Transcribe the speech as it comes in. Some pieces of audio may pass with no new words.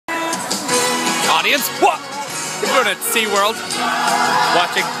audience. What? We're doing it at Seaworld.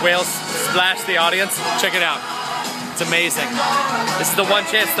 Watching whales splash the audience. Check it out. It's amazing. This is the one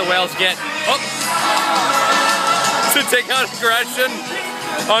chance the whales get to take out aggression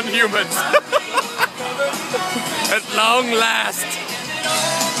on humans. At long last.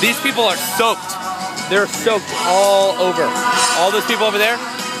 These people are soaked. They're soaked all over. All those people over there.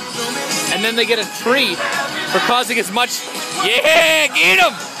 And then they get a treat for causing as much. Yeah, get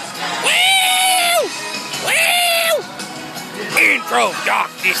them! Woo! Woo! Intro,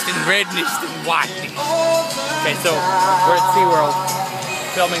 darkness and redness and whiteness. Okay, so we're at SeaWorld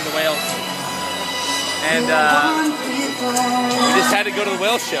filming the whales. And we just had to go to the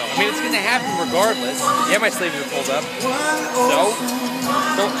whale show. I mean, it's going to happen regardless. Yeah, my sleeves are pulled up. So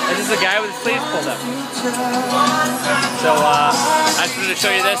this is a guy with his sleeves pulled up. So I just wanted to show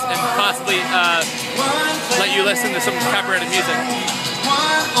you this and possibly let you listen to some copyrighted music.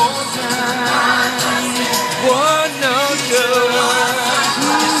 One no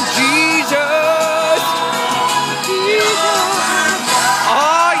Jesus, Jesus.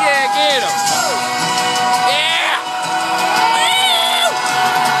 Oh yeah, get him. Yeah.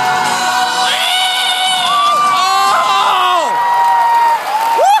 Oh.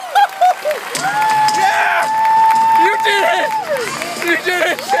 Yeah. You did it. You did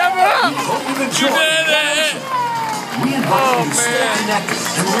it, Shepard. You did it. Oh man, that was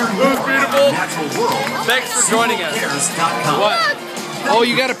beautiful. Thanks for joining us. What? Oh,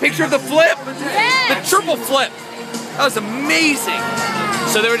 you got a picture of the flip? Yes. The triple flip. That was amazing.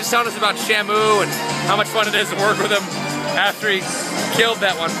 So they were just telling us about Shamu and how much fun it is to work with him after he killed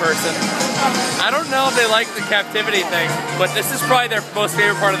that one person. I don't know if they like the captivity thing, but this is probably their most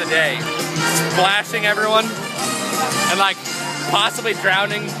favorite part of the day. Splashing everyone and like possibly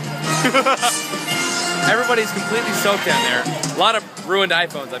drowning. Everybody's completely soaked down there. A lot of ruined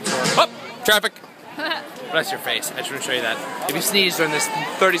iPhones, I'm sure. Oh, traffic. Bless your face. I just want to show you that. If you sneeze during this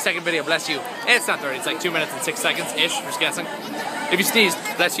 30-second video, bless you. And it's not 30, it's like 2 minutes and 6 seconds-ish, just guessing. If you sneeze,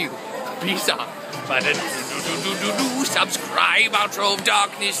 bless you. Peace out. Subscribe, outro of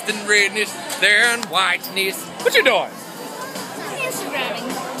darkness and redness, there and whiteness. What you doing? Instagramming.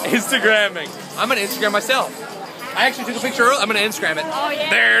 Instagramming. I'm gonna Instagram myself. I actually took a picture earlier. I'm gonna Instagram it. Oh yeah.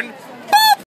 There and